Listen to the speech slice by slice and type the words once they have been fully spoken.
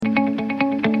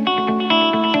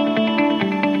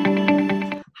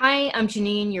I'm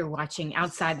Janine. You're watching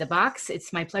Outside the Box.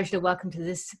 It's my pleasure to welcome to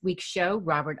this week's show,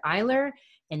 Robert Eyler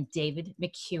and David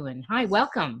McCuan. Hi,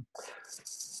 welcome.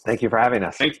 Thank you for having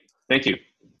us. Thank you.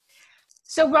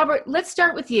 So, Robert, let's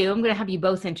start with you. I'm going to have you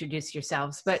both introduce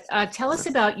yourselves, but tell us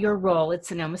about your role at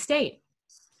Sonoma State.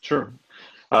 Sure.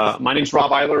 My name's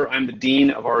Rob Eyler. I'm the Dean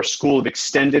of our School of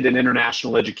Extended and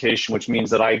International Education, which means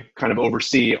that I kind of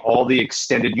oversee all the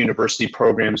extended university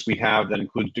programs we have that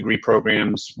include degree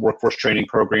programs, workforce training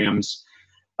programs,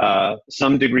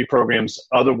 some degree programs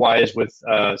otherwise with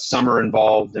summer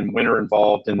involved and winter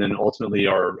involved, and then ultimately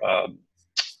our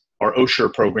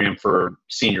OSHER program for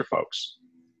senior folks.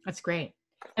 That's great.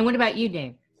 And what about you,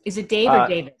 Dave? Is it Dave or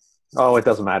David? Oh, it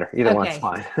doesn't matter. Either one's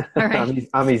fine. All right.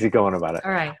 I'm easy going about it.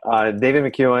 All right. David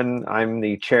McCuan, I'm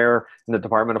the chair in the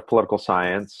Department of Political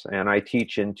Science, and I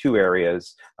teach in two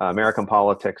areas, American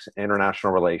politics,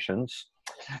 international relations.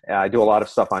 I do a lot of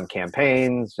stuff on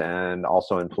campaigns and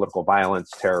also in political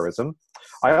violence, terrorism.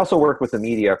 I also work with the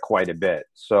media quite a bit.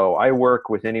 So I work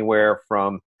with anywhere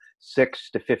from 6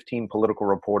 to 15 political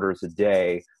reporters a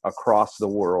day across the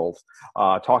world,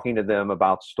 talking to them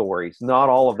about stories. Not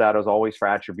all of that is always for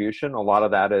attribution. A lot of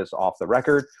that is off the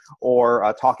record,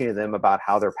 or talking to them about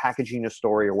how they're packaging a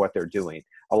story or what they're doing.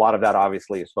 A lot of that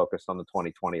obviously is focused on the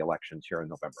 2020 elections here in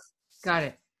November. Got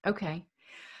it. Okay.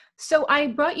 So I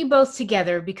brought you both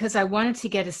together because I wanted to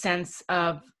get a sense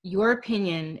of your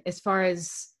opinion as far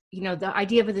as, you know, the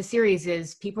idea of the series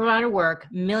is people are out of work.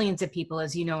 Millions of people,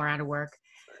 as you know, are out of work.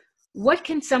 What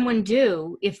can someone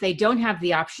do if they don't have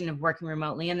the option of working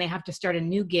remotely and they have to start a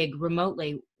new gig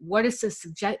remotely? What are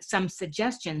some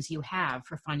suggestions you have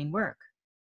for finding work?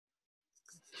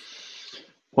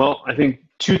 Well, I think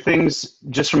two things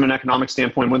just from an economic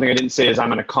standpoint. One thing I didn't say is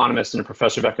I'm an economist and a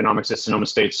professor of economics at Sonoma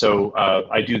State. So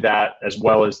I do that as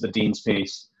well as the dean's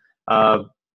piece.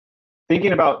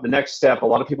 Thinking about the next step, a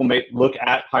lot of people may look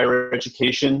at higher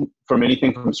education from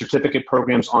anything from certificate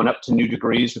programs on up to new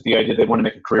degrees with the idea they want to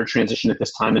make a career transition at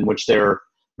this time in which they're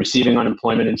receiving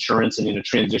unemployment insurance and in a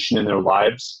transition in their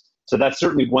lives. So that's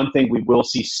certainly one thing we will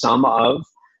see some of.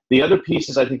 The other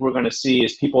pieces I think we're going to see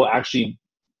is people actually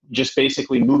just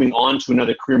basically moving on to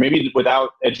another career, maybe without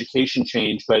education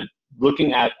change, but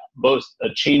looking at both a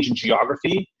change in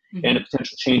geography and a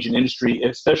potential change in industry,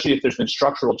 especially if there's been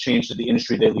structural change to the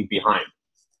industry they leave behind.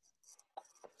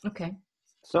 Okay.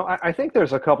 So I think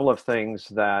there's a couple of things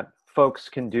that folks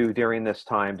can do during this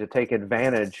time to take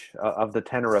advantage of the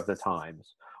tenor of the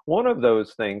times. One of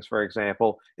those things, for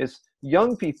example, is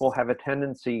young people have a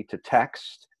tendency to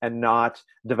text and not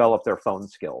develop their phone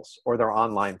skills or their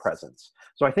online presence.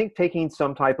 So I think taking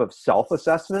some type of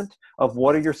self-assessment of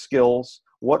what are your skills,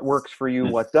 what works for you,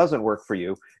 what doesn't work for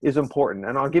you is important.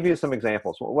 And I'll give you some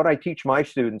examples. What I teach my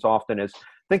students often is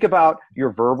think about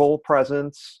your verbal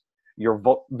presence, your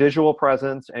visual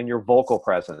presence, and your vocal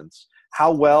presence.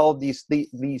 How well these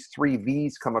three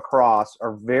V's come across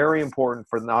are very important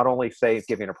for not only, say,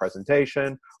 giving a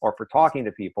presentation or for talking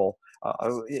to people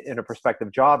in a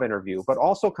prospective job interview, but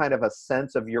also kind of a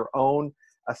sense of your own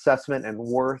assessment and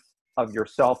worth of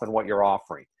yourself and what you're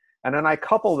offering. And then I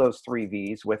couple those three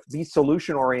V's with be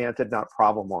solution-oriented, not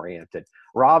problem-oriented.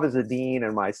 Rob is a dean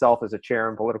and myself as a chair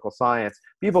in political science.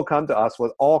 People come to us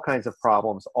with all kinds of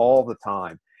problems all the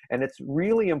time. And it's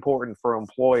really important for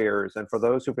employers and for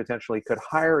those who potentially could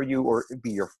hire you or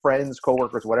be your friends,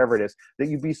 coworkers, whatever it is, that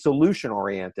you be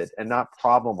solution-oriented and not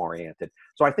problem-oriented.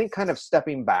 So I think kind of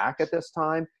stepping back at this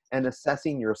time and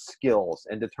assessing your skills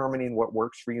and determining what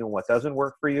works for you and what doesn't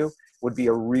work for you would be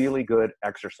a really good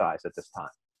exercise at this time.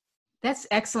 That's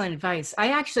excellent advice.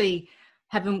 I actually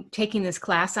have been taking this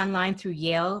class online through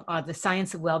Yale, The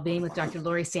Science of Wellbeing with Dr.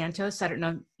 Laurie Santos. I don't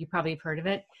know, you probably have heard of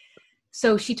it.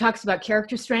 So she talks about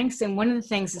character strengths. And one of the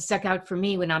things that stuck out for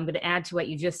me when I'm going to add to what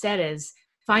you just said is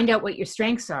find out what your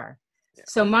strengths are. Yeah.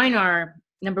 So mine are,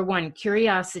 number one,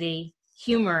 curiosity,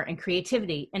 humor, and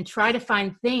creativity, and try to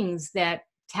find things that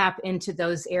tap into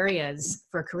those areas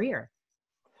for a career.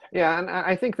 Yeah, and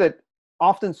I think that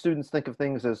often students think of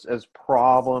things as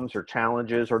problems or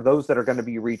challenges or those that are going to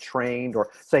be retrained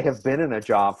or say have been in a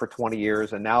job for 20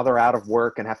 years and now they're out of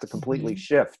work and have to completely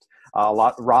shift.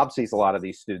 Rob sees a lot of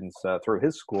these students through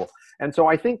his school. And so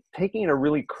I think taking a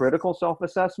really critical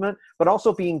self-assessment, but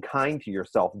also being kind to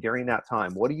yourself during that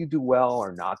time. What do you do well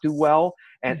or not do well?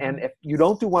 And if you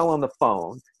don't do well on the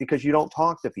phone because you don't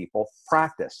talk to people,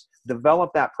 practice,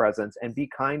 develop that presence and be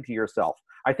kind to yourself.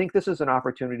 I think this is an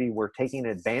opportunity where taking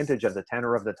advantage of the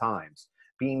tenor of the times,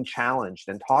 being challenged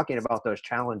and talking about those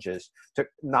challenges to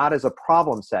not as a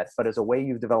problem set, but as a way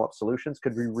you've developed solutions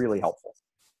could be really helpful.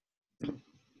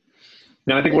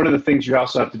 Now, I think one of the things you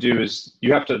also have to do is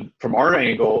you have to, from our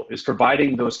angle, is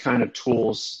providing those kind of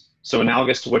tools. So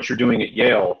analogous to what you're doing at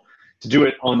Yale, to do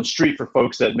it on the street for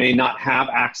folks that may not have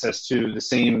access to the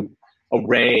same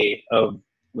array of,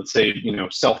 let's say,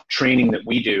 self-training that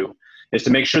we do, is to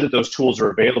make sure that those tools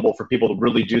are available for people to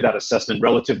really do that assessment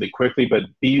relatively quickly, but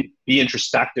be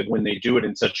introspective when they do it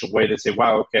in such a way that say,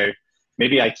 wow, okay,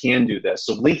 maybe I can do this.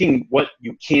 So linking what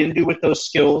you can do with those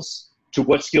skills to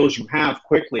what skills you have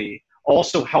quickly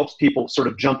also helps people sort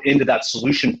of jump into that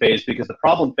solution phase, because the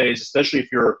problem phase, especially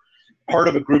if you're part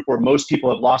of a group where most people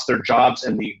have lost their jobs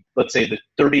and let's say the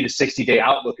 30 to 60 day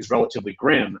outlook is relatively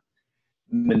grim,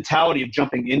 mentality of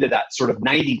jumping into that sort of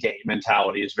 90-day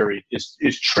mentality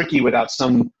is tricky without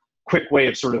some quick way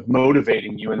of sort of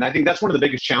motivating you. And I think that's one of the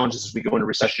biggest challenges as we go into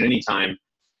recession anytime,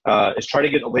 is try to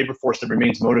get a labor force that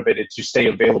remains motivated to stay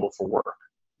available for work.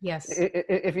 Yes.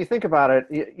 If you think about it,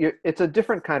 it's a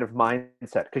different kind of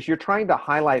mindset, because you're trying to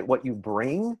highlight what you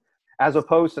bring as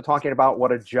opposed to talking about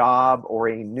what a job or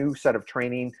a new set of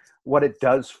training, what it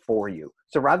does for you.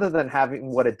 So rather than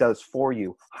having what it does for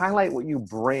you, highlight what you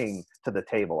bring to the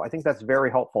table. I think that's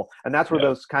very helpful. And that's where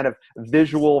those kind of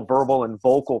visual, verbal, and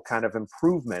vocal kind of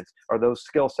improvements, or those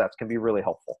skill sets, can be really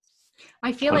helpful.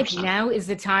 I feel like now is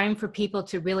the time for people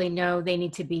to really know they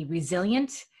need to be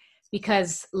resilient,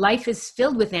 because life is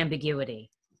filled with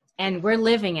ambiguity and we're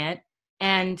living it.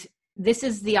 And this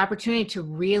is the opportunity to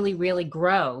really, really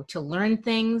grow, to learn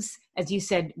things. As you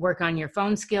said, work on your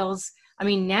phone skills. I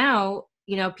mean, now,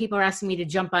 people are asking me to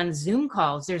jump on Zoom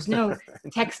calls. There's no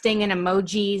texting and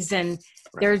emojis, and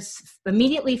there's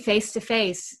immediately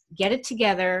face-to-face. Get it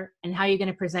together, and how you're going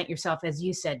to present yourself, as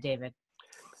you said, David.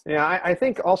 Yeah, I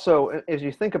think also, as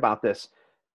you think about this,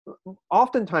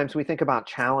 oftentimes we think about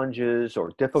challenges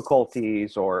or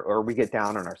difficulties, or we get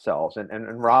down on ourselves.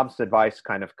 And Rob's advice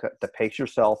kind of to pace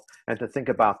yourself and to think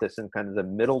about this in kind of the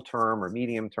middle term or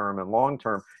medium term and long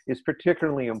term is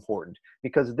particularly important,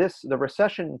 because the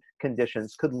recession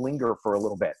conditions could linger for a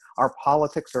little bit. Our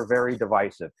politics are very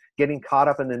divisive, getting caught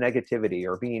up in the negativity,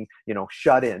 or being,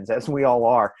 shut-ins, as we all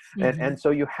are. Mm-hmm. And so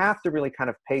you have to really kind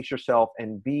of pace yourself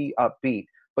and be upbeat,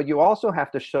 but you also have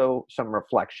to show some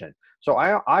reflection. So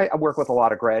I work with a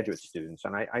lot of graduate students,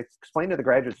 and I explain to the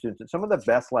graduate students that some of the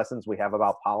best lessons we have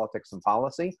about politics and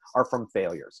policy are from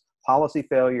failures, policy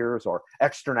failures or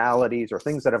externalities or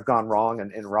things that have gone wrong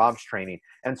in Rob's training.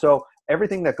 And so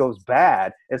everything that goes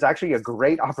bad is actually a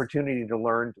great opportunity to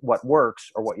learn what works,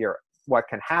 or what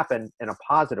can happen in a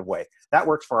positive way. That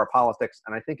works for our politics,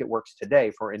 and I think it works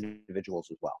today for individuals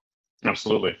as well.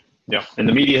 Absolutely. Yeah. And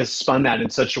the media has spun that in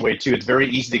such a way too. It's very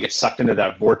easy to get sucked into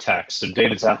that vortex. So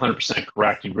David's 100%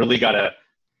 correct. You really got to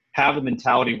have a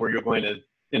mentality where you're going to,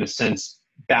 in a sense,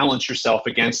 balance yourself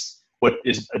against what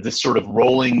is this sort of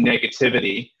rolling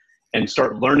negativity, and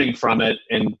start learning from it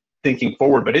and thinking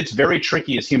forward. But it's very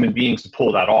tricky as human beings to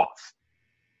pull that off.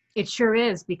 It sure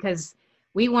is, because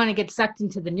we want to get sucked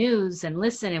into the news and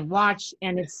listen and watch.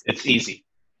 And it's easy.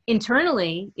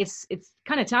 Internally, it's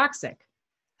kind of toxic.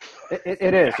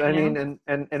 It is. I mean,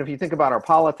 and if you think about our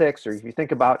politics, or if you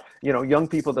think about, young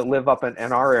people that live up in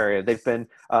our area, they've been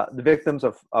the victims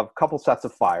of a couple sets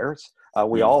of fires.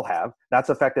 We all have. That's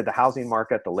affected the housing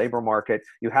market, the labor market.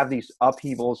 You have these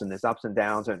upheavals and these ups and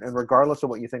downs. And regardless of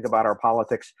what you think about our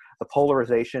politics, the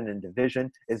polarization and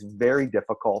division is very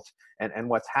difficult. And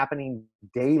what's happening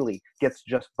daily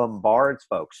just bombards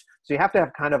folks. So you have to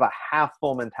have kind of a half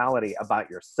full mentality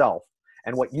about yourself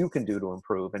and what you can do to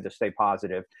improve and to stay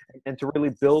positive and to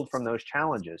really build from those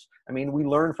challenges. I mean, we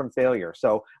learn from failure.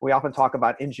 So we often talk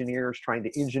about engineers trying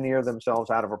to engineer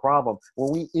themselves out of a problem.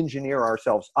 Well, we engineer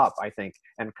ourselves up, I think,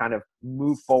 and kind of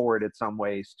move forward in some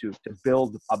ways to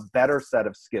build a better set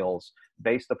of skills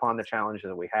based upon the challenges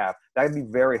that we have. That would be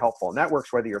very helpful. And that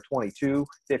works whether you're 22,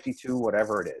 52,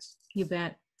 whatever it is. You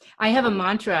bet. I have a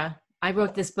mantra. I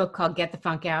wrote this book called Get the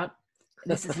Funk Out.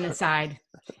 This is an aside.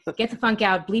 Get the funk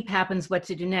out, bleep happens, what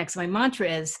to do next. My mantra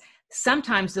is,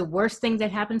 sometimes the worst thing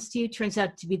that happens to you turns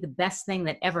out to be the best thing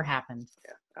that ever happened.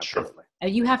 Yeah, absolutely.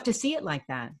 You have to see it like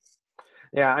that.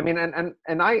 Yeah, I mean,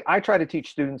 and I try to teach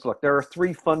students, look, there are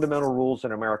 3 fundamental rules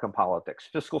in American politics: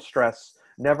 fiscal stress,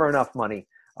 never enough money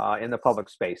in the public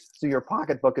space. So your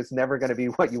pocketbook is never going to be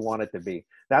what you want it to be.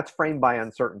 That's framed by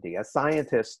uncertainty. As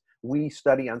scientists, we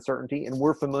study uncertainty and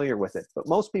we're familiar with it, but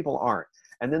most people aren't.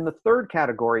 And then the third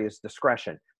category is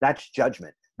discretion. That's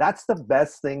judgment. That's the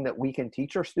best thing that we can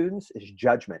teach our students, is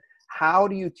judgment. How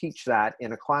do you teach that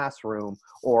in a classroom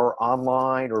or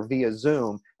online or via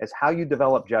Zoom, is how you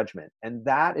develop judgment. And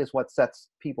that is what sets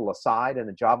people aside in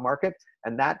the job market.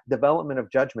 And that development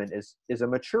of judgment is a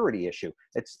maturity issue.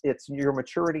 It's your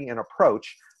maturity and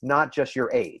approach, not just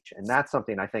your age. And that's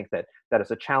something I think that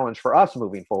is a challenge for us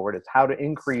moving forward, is how to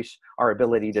increase our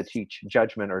ability to teach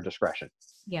judgment or discretion.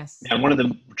 Yes. And one of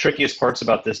the trickiest parts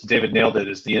about this, David nailed it,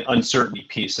 is the uncertainty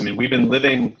piece. I mean, we've been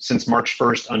living since March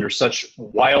 1st under such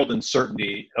wild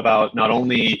uncertainty about not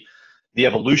only the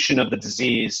evolution of the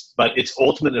disease, but its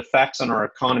ultimate effects on our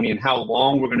economy and how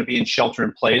long we're going to be in shelter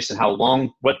in place, and how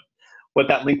long, what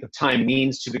that length of time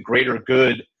means to the greater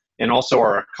good, and also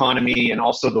our economy, and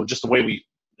also just the way we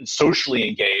socially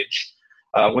engage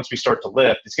once we start to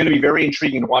lift. It's going to be very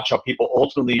intriguing to watch how people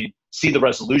ultimately see the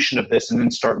resolution of this and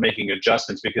then start making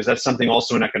adjustments, because that's something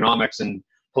also in economics, and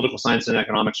political science and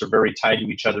economics are very tied to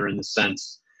each other in this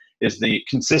sense, is the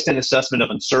consistent assessment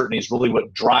of uncertainty is really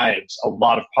what drives a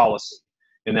lot of policy.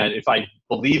 And that if I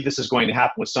believe this is going to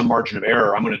happen with some margin of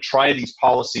error, I'm going to try these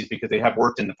policies because they have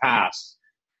worked in the past,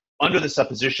 under the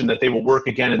supposition that they will work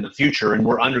again in the future. And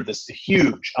we're under this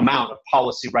huge amount of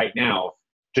policy right now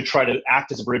to try to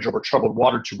act as a bridge over troubled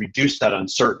water to reduce that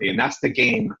uncertainty. And that's the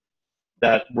game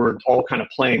that we're all kind of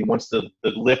playing once the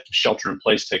lift of shelter in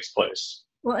place takes place.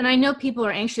 Well, and I know people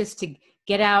are anxious to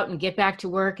get out and get back to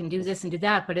work and do this and do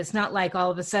that, but it's not like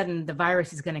all of a sudden the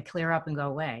virus is going to clear up and go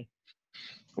away.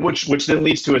 Which then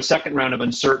leads to a second round of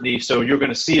uncertainty. So you're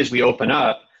going to see as we open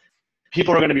up,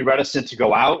 people are going to be reticent to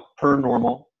go out per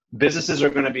normal. Businesses are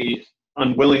going to be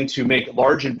unwilling to make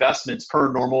large investments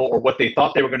per normal, or what they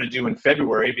thought they were going to do in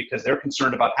February, because they're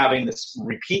concerned about having this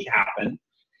repeat happen.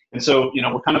 And so,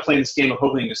 we're kind of playing this game of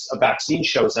hoping a vaccine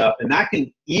shows up, and that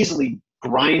can easily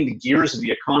grind the gears of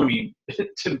the economy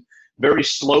to very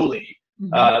slowly,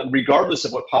 regardless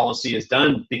of what policy is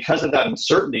done, because of that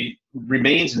uncertainty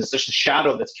remains, and it's just a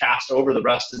shadow that's cast over the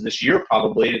rest of this year,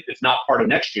 probably, if not part of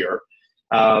next year.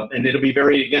 And it'll be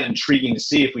very, again, intriguing to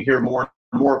see if we hear more.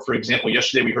 For example,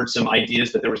 yesterday we heard some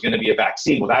ideas that there was going to be a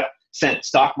vaccine. Well, that sent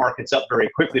stock markets up very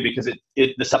quickly, because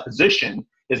the supposition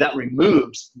is that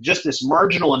removes just this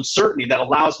marginal uncertainty that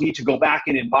allows me to go back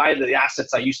in and buy the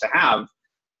assets I used to have.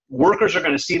 Workers are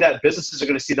going to see that. Businesses are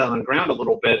going to see that on the ground a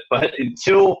little bit. But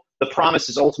until the promise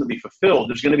is ultimately fulfilled,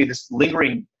 there's going to be this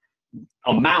lingering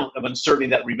amount of uncertainty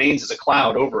that remains as a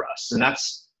cloud over us. And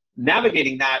that's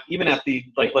navigating that, even at the,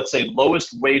 let's say,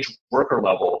 lowest wage worker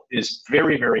level, is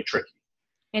very, very tricky.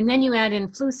 And then you add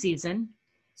in flu season.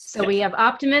 So we have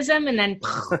optimism, and then,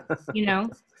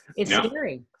 it's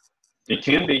scary. It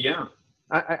can be, yeah.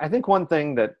 I think one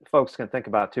thing that folks can think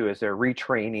about too is they're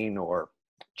retraining or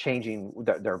changing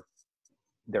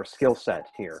their skill set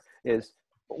here. Is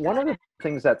one of the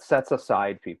things that sets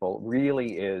aside people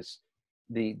really is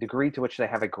the degree to which they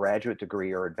have a graduate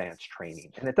degree or advanced training.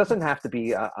 And it doesn't have to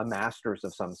be a master's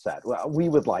of some set. Well, we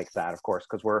would like that, of course,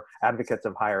 because we're advocates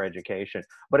of higher education,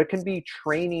 but it can be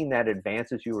training that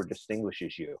advances you or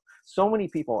distinguishes you. So many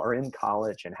people are in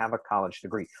college and have a college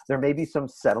degree. There may be some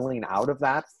settling out of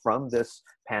that from this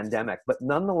pandemic, but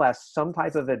nonetheless, some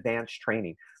type of advanced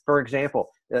training. For example,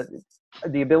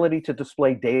 the ability to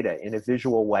display data in a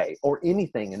visual way, or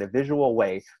anything in a visual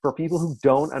way, for people who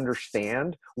don't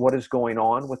understand what is going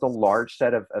on with a large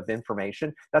set of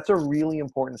information. That's a really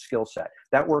important skill set.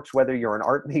 That works whether you're an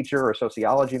art major or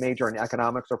sociology major, an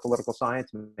economics or political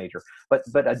science major. But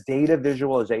a data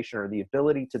visualization, or the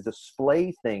ability to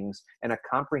display things in a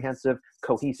comprehensive,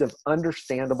 cohesive,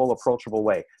 understandable, approachable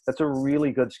way, that's a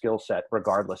really good skill set,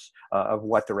 regardless of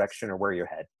what direction or where you're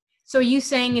headed. So are you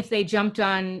saying if they jumped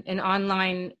on an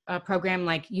online program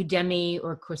like Udemy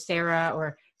or Coursera,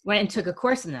 or went and took a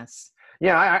course in this?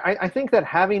 Yeah, I think that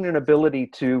having an ability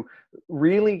to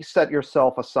really set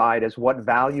yourself aside as what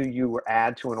value you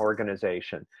add to an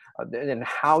organization, and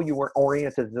how you were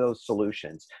oriented to those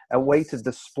solutions, a way to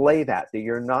display that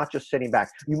you're not just sitting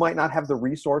back. You might not have the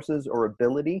resources or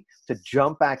ability to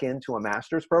jump back into a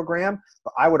master's program,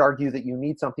 but I would argue that you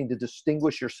need something to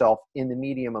distinguish yourself in the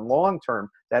medium and long term.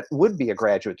 That would be a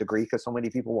graduate degree, because so many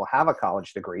people will have a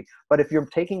college degree. But if you're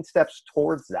taking steps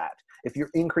towards that, if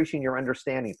you're increasing your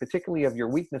understanding, particularly of your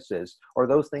weaknesses or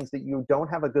those things that you don't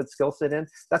have a good skill set in,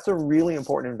 that's a really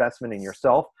important investment in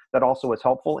yourself that also is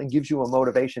helpful and gives you a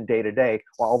motivation day to day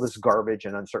while all this garbage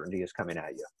and uncertainty is coming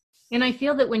at you. And I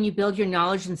feel that when you build your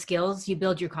knowledge and skills, you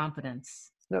build your confidence.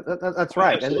 That's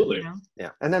right. Absolutely.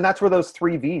 And then that's where those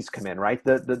 3 V's come in, right?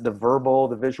 The verbal,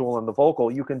 the visual, and the vocal.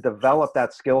 You can develop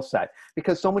that skill set,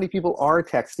 because so many people are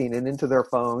texting and into their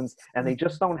phones, and they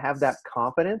just don't have that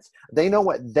confidence. They know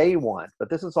what they want, but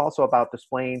this is also about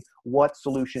displaying what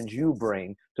solutions you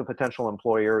bring to potential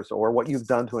employers, or what you've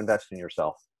done to invest in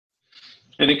yourself.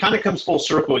 And it kind of comes full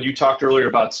circle. You talked earlier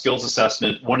about skills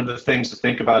assessment. One of the things to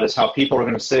think about is how people are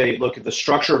going to say, look, if the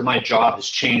structure of my job has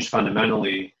changed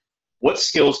fundamentally, what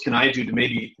skills can I do to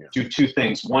maybe do two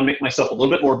things? One, make myself a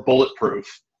little bit more bulletproof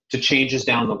to changes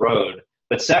down the road.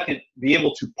 But second, be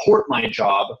able to port my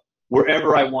job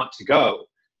wherever I want to go.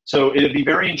 So it'd be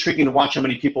very intriguing to watch how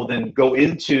many people then go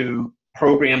into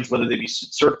programs, whether they be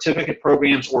certificate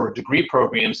programs or degree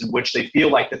programs, in which they feel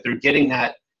like that they're getting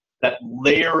that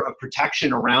layer of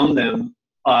protection around them,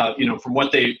 from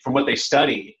what they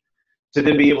study, to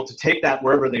then be able to take that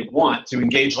wherever they want to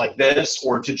engage like this,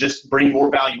 or to just bring more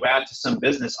value add to some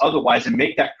business otherwise and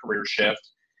make that career shift.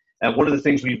 And one of the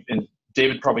things and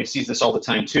David probably sees this all the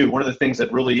time too, one of the things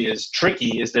that really is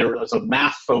tricky is there is a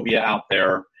math phobia out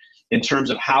there in terms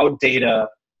of how data,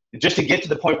 just to get to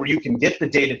the point where you can get the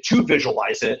data to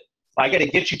visualize it, I got to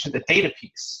get you to the data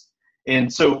piece.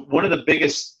 And so one of the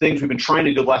biggest things we've been trying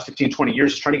to do the last 15, 20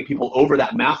 years is trying to get people over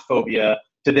that math phobia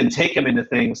to then take them into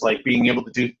things like being able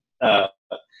to do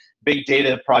big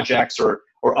data projects or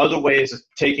other ways of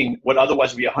taking what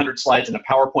otherwise would be 100 slides in a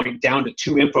PowerPoint down to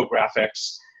 2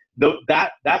 infographics.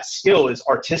 That skill is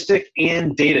artistic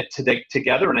and data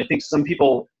together. And I think some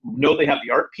people know they have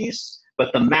the art piece,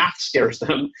 but the math scares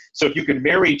them. So if you can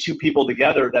marry 2 people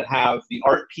together that have the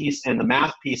art piece and the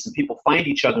math piece, and people find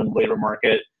each other in the labor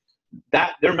market,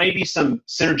 that there may be some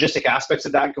synergistic aspects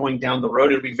of that going down the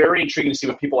road. It'll be very intriguing to see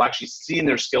what people actually see in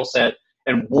their skill set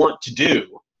and want to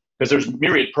do, because there's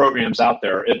myriad programs out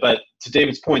there. But to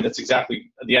David's point, that's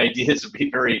exactly the idea, is to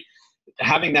be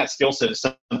having that skill set is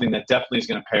something that definitely is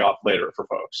going to pay off later for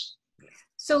folks.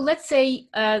 So let's say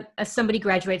somebody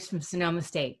graduates from Sonoma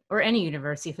State, or any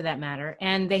university for that matter,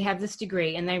 and they have this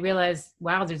degree and they realize,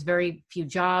 wow, there's very few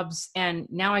jobs, and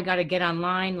now I got to get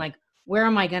online. Like, where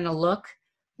am I going to look?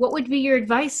 What would be your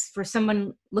advice for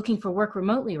someone looking for work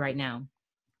remotely right now?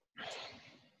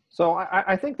 So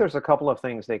I think there's a couple of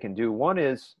things they can do. One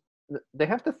is they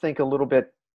have to think a little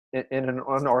bit in an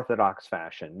unorthodox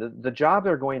fashion. The job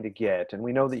they're going to get, and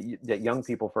we know that young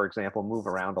people, for example, move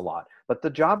around a lot, but the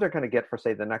job they're going to get for,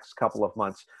 say, the next couple of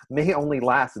months may only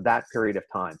last that period of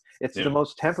time. It's the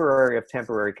most temporary of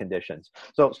temporary conditions.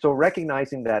 So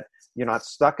recognizing that you're not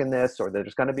stuck in this, or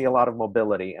there's going to be a lot of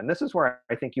mobility. And this is where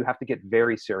I think you have to get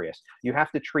very serious. You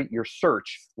have to treat your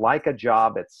search like a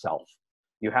job itself.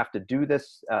 You have to do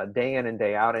this day in and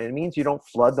day out. And it means you don't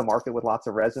flood the market with lots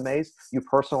of resumes. You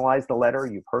personalize the letter,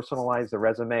 you personalize the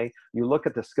resume, you look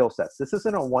at the skill sets. This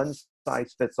isn't a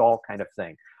one-size-fits-all kind of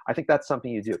thing. I think that's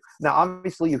something you do. Now,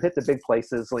 obviously, you hit the big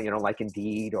places, like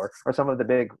Indeed or some of the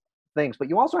big things, but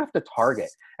you also have to target.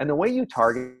 And the way you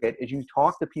target is you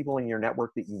talk to people in your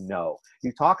network that you know.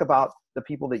 You talk about the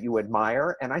people that you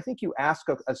admire. And I think you ask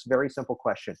a very simple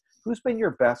question. Who's been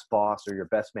your best boss or your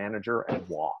best manager, and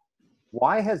why?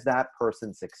 Why has that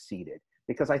person succeeded?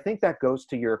 Because I think that goes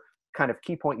to your kind of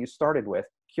key point you started with,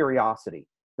 curiosity.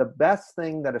 The best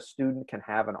thing that a student can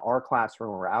have in our classroom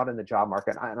or out in the job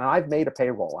market, and I've made a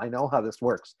payroll, I know how this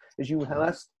works, is you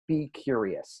must be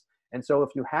curious. And so if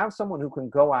you have someone who can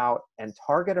go out and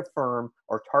target a firm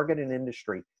or target an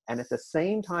industry, and at the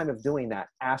same time of doing that,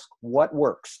 ask what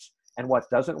works and what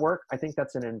doesn't work, I think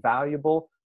that's an invaluable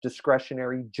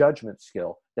discretionary judgment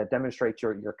skill that demonstrates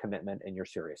your commitment and your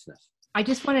seriousness. I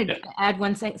just wanted to add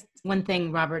one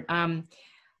thing, Robert.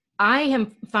 I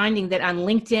am finding that on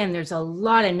LinkedIn, there's a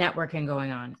lot of networking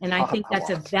going on. And I think that's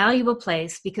a valuable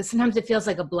place, because sometimes it feels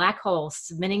like a black hole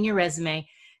submitting your resume.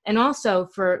 And also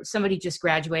for somebody just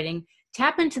graduating,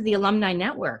 tap into the alumni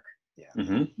network.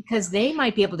 Because they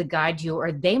might be able to guide you,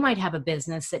 or they might have a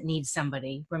business that needs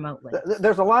somebody remotely.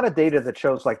 There's a lot of data that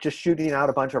shows like just shooting out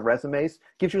a bunch of resumes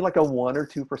gives you like a 1 or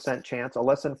 2% chance, a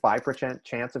less than 5%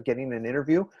 chance of getting an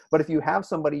interview. But if you have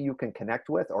somebody you can connect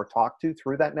with or talk to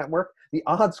through that network, the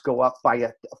odds go up by a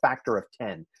factor of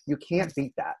 10. You can't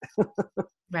beat that.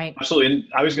 Right. Absolutely. And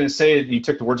I was going to say, you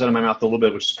took the words out of my mouth a little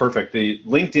bit, which is perfect. The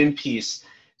LinkedIn piece,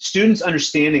 students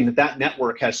understanding that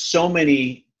network has so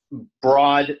many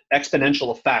broad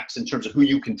exponential effects in terms of who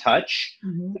you can touch.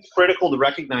 It's critical to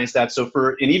recognize that. So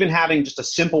and even having just a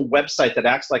simple website that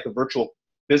acts like a virtual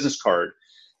business card.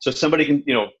 So somebody can,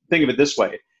 think of it this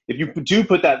way. If you do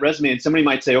put that resume and somebody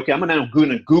might say, okay, I'm now going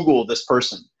to Google this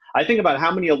person. I think about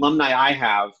how many alumni I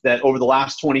have that over the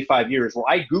last 25 years where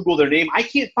I Google their name, I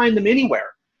can't find them anywhere.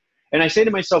 And I say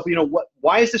to myself,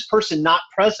 why is this person not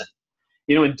present?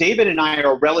 And David and I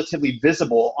are relatively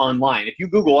visible online. If you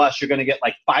Google us, you're going to get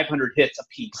like 500 hits a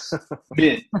piece.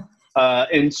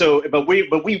 And so, but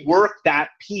we work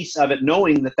that piece of it,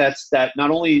 knowing that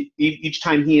not only each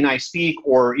time he and I speak,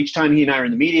 or each time he and I are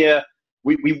in the media,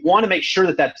 we want to make sure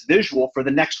that that's visual for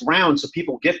the next round so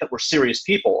people get that we're serious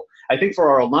people. I think for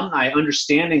our alumni,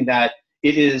 understanding that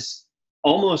it is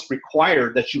almost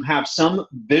required that you have some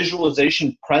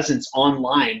visualization presence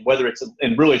online, whether it's,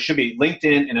 and really it should be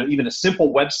LinkedIn and even a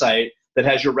simple website that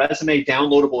has your resume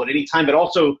downloadable at any time, but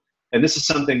also, and this is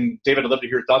something, David, I'd love to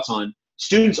hear your thoughts on,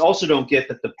 students also don't get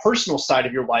that the personal side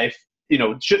of your life,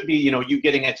 shouldn't be, you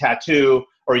getting a tattoo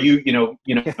or you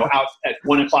out at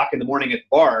 1 o'clock in the morning at the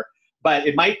bar, but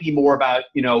it might be more about,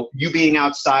 you being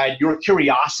outside, your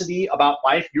curiosity about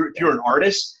life. If you're an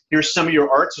artist, here's some of your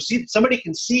art. So somebody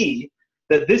can see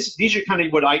that these are kind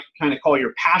of what I kind of call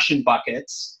your passion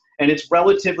buckets. And it's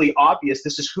relatively obvious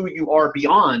this is who you are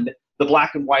beyond the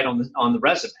black and white on the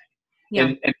resume.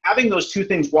 Yeah. And having those two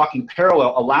things walking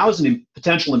parallel allows a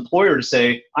potential employer to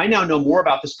say, I now know more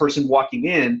about this person walking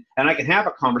in, and I can have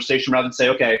a conversation rather than say,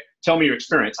 okay, tell me your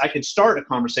experience. I can start a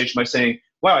conversation by saying,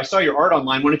 wow, I saw your art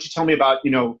online. Why don't you tell me about,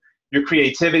 your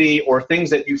creativity or things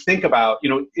that you think about?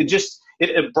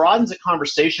 It broadens the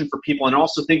conversation for people. And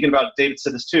also thinking about, David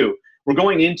said this too, we're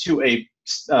going into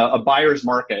a buyer's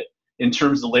market in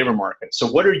terms of the labor market. So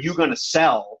what are you going to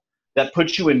sell that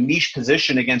puts you in niche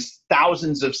position against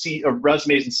thousands of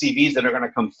resumes and CVs that are going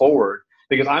to come forward?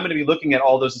 Because I'm going to be looking at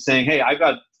all those and saying, hey, I've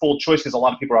got full choice because a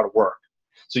lot of people are out of work.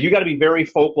 So you got to be very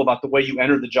focal about the way you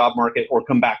enter the job market or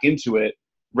come back into it.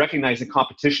 Recognize the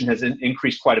competition has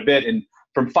increased quite a bit. And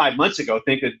from 5 months ago,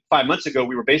 think that 5 months ago,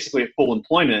 we were basically at full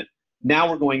employment.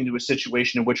 Now we're going into a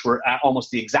situation in which we're at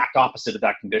almost the exact opposite of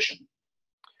that condition.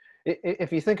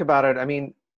 If you think about it, I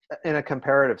mean, in a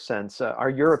comparative sense, our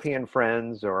European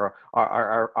friends or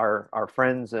our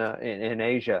friends in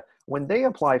Asia, when they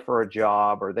apply for a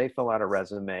job or they fill out a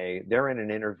resume, they're in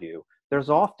an interview, there's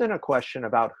often a question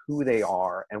about who they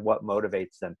are and what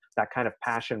motivates them, that kind of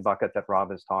passion bucket that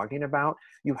Rob is talking about.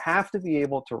 You have to be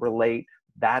able to relate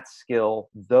that skill,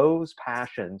 those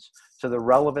passions, to the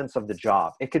relevance of the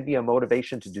job. It could be a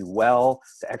motivation to do well,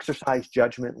 to exercise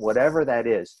judgment, whatever that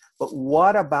is. But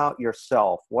what about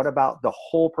yourself? What about the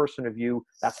whole person of you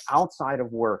that's outside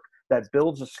of work, that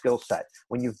builds a skill set?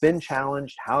 When you've been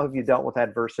challenged, how have you dealt with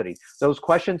adversity? Those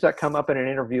questions that come up in an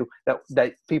interview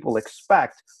that people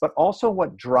expect, but also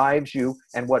what drives you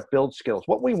and what builds skills.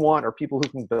 What we want are people who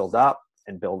can build up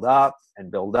and build up and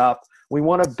build up. We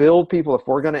want to build people, if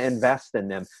we're going to invest in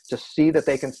them, to see that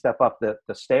they can step up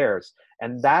the stairs.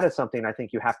 And that is something I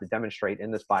think you have to demonstrate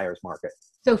in this buyer's market.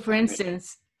 So for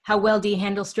instance, how well do you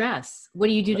handle stress? What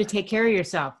do you do to take care of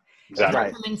yourself? Exactly.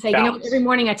 Right. And say, every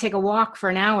morning I take a walk for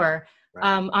an hour.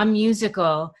 Right. I'm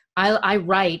musical. I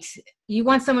write. You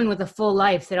want someone with a full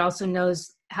life that also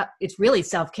knows how it's really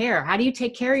self-care. How do you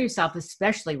take care of yourself,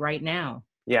 especially right now?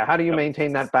 Yeah, how do you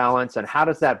maintain that balance, and how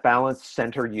does that balance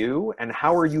center you, and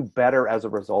how are you better as a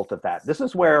result of that? This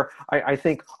is where I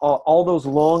think all those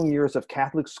long years of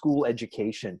Catholic school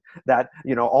education, that,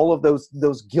 all of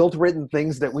those guilt-ridden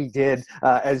things that we did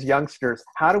as youngsters,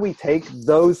 how do we take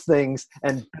those things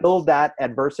and build that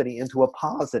adversity into a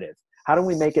positive? How do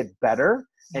we make it better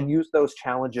and use those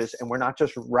challenges, and we're not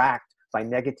just racked by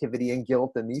negativity and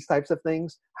guilt and these types of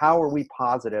things? How are we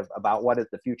positive about what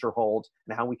the future holds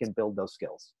and how we can build those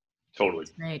skills? Totally.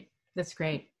 That's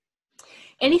great.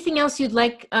 Anything else you'd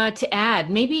like to add?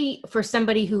 Maybe for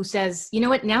somebody who says, you know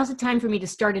what, now's the time for me to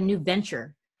start a new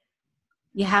venture.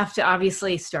 You have to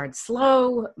obviously start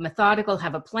slow, methodical,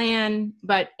 have a plan,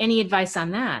 but any advice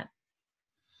on that?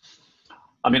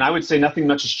 I mean, I would say nothing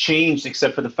much has changed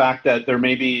except for the fact that there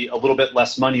may be a little bit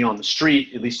less money on the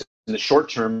street, at least in the short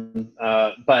term.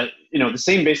 But, the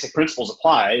same basic principles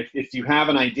apply. If you have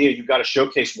an idea, you've got to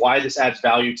showcase why this adds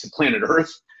value to planet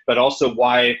Earth, but also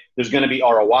why there's going to be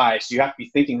ROI. So you have to be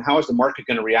thinking, how is the market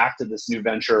going to react to this new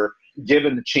venture,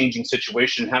 given the changing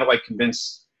situation? How do I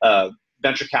convince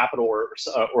venture capital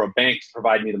or a bank to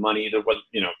provide me the money,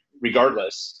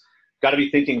 regardless? Got to be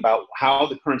thinking about how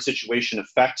the current situation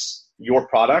affects your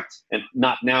product, and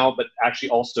not now, but actually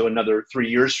also another 3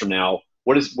 years from now.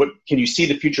 What can you see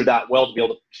the future that well to be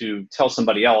able to tell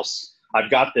somebody else, I've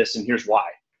got this and here's why?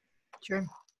 Sure.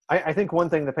 I think one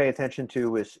thing to pay attention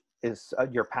to is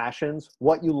your passions,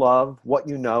 what you love, what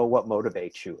you know, what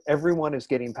motivates you. Everyone is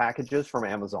getting packages from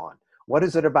Amazon. What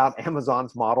is it about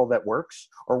Amazon's model that works?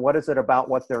 Or what is it about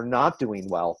what they're not doing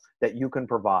well that you can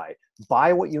provide?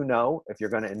 Buy what you know. If you're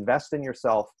going to invest in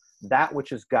yourself, that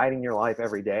which is guiding your life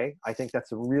every day, I think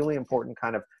that's a really important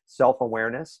kind of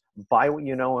self-awareness. Buy what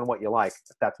you know and what you like.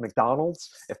 If that's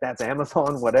McDonald's, if that's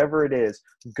Amazon, whatever it is,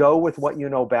 go with what you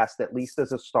know best, at least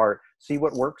as a start. See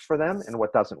what works for them and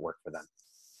what doesn't work for them.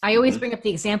 I always bring up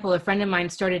the example, a friend of mine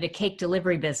started a cake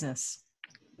delivery business.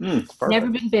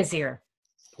 Never been busier.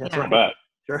 That's right.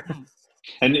 Sure.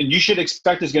 And you should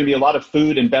expect there's going to be a lot of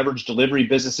food and beverage delivery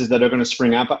businesses that are going to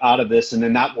spring up out of this, and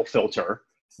then that will filter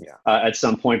at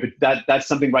some point. But that's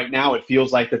something right now. It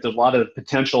feels like that there's a lot of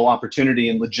potential opportunity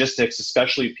in logistics,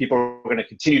 especially if people are going to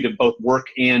continue to both work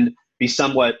and be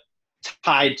somewhat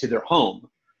tied to their home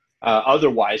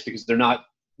otherwise, because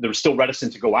they're still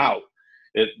reticent to go out.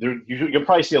 You'll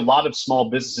probably see a lot of small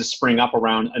businesses spring up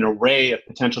around an array of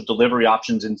potential delivery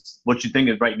options in what you think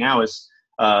of right now is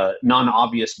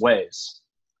non-obvious ways.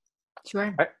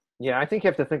 Sure. I think you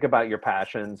have to think about your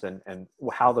passions and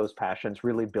how those passions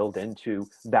really build into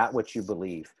that which you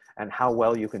believe and how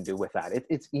well you can do with that.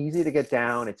 It's easy to get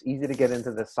down. It's easy to get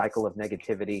into the cycle of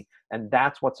negativity. And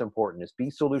that's what's important, is be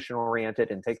solution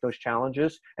oriented and take those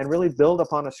challenges and really build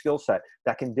upon a skill set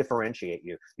that can differentiate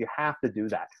you. You have to do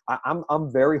that.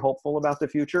 I'm very hopeful about the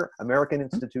future. American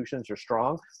institutions are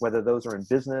strong, whether those are in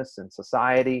business and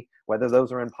society, whether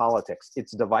those are in politics.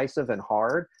 It's divisive and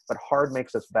hard, but hard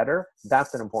makes us better.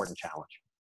 That's an important challenge.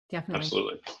 Definitely.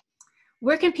 Absolutely.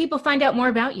 Where can people find out more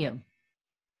about you?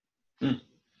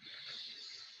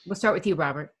 We'll start with you,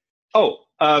 Robert.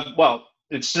 Well,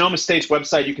 it's Sonoma State's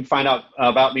website. You can find out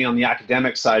about me on the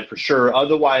academic side for sure.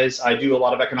 Otherwise, I do a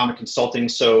lot of economic consulting.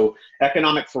 So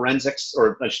economic forensics,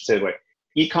 or I should say,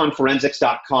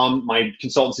 econforensics.com. My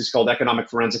consultancy is called Economic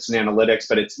Forensics and Analytics,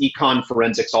 but it's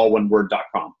econforensics, all one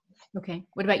word.com. Okay.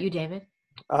 What about you, David?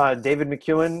 David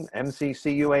McCuan,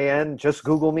 McCuan. Just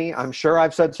Google me. I'm sure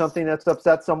I've said something that's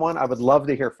upset someone. I would love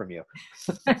to hear from you.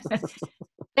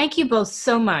 Thank you both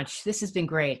so much. This has been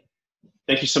great.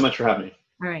 Thank you so much for having me.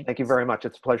 All right. Thank you very much.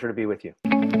 It's a pleasure to be with you.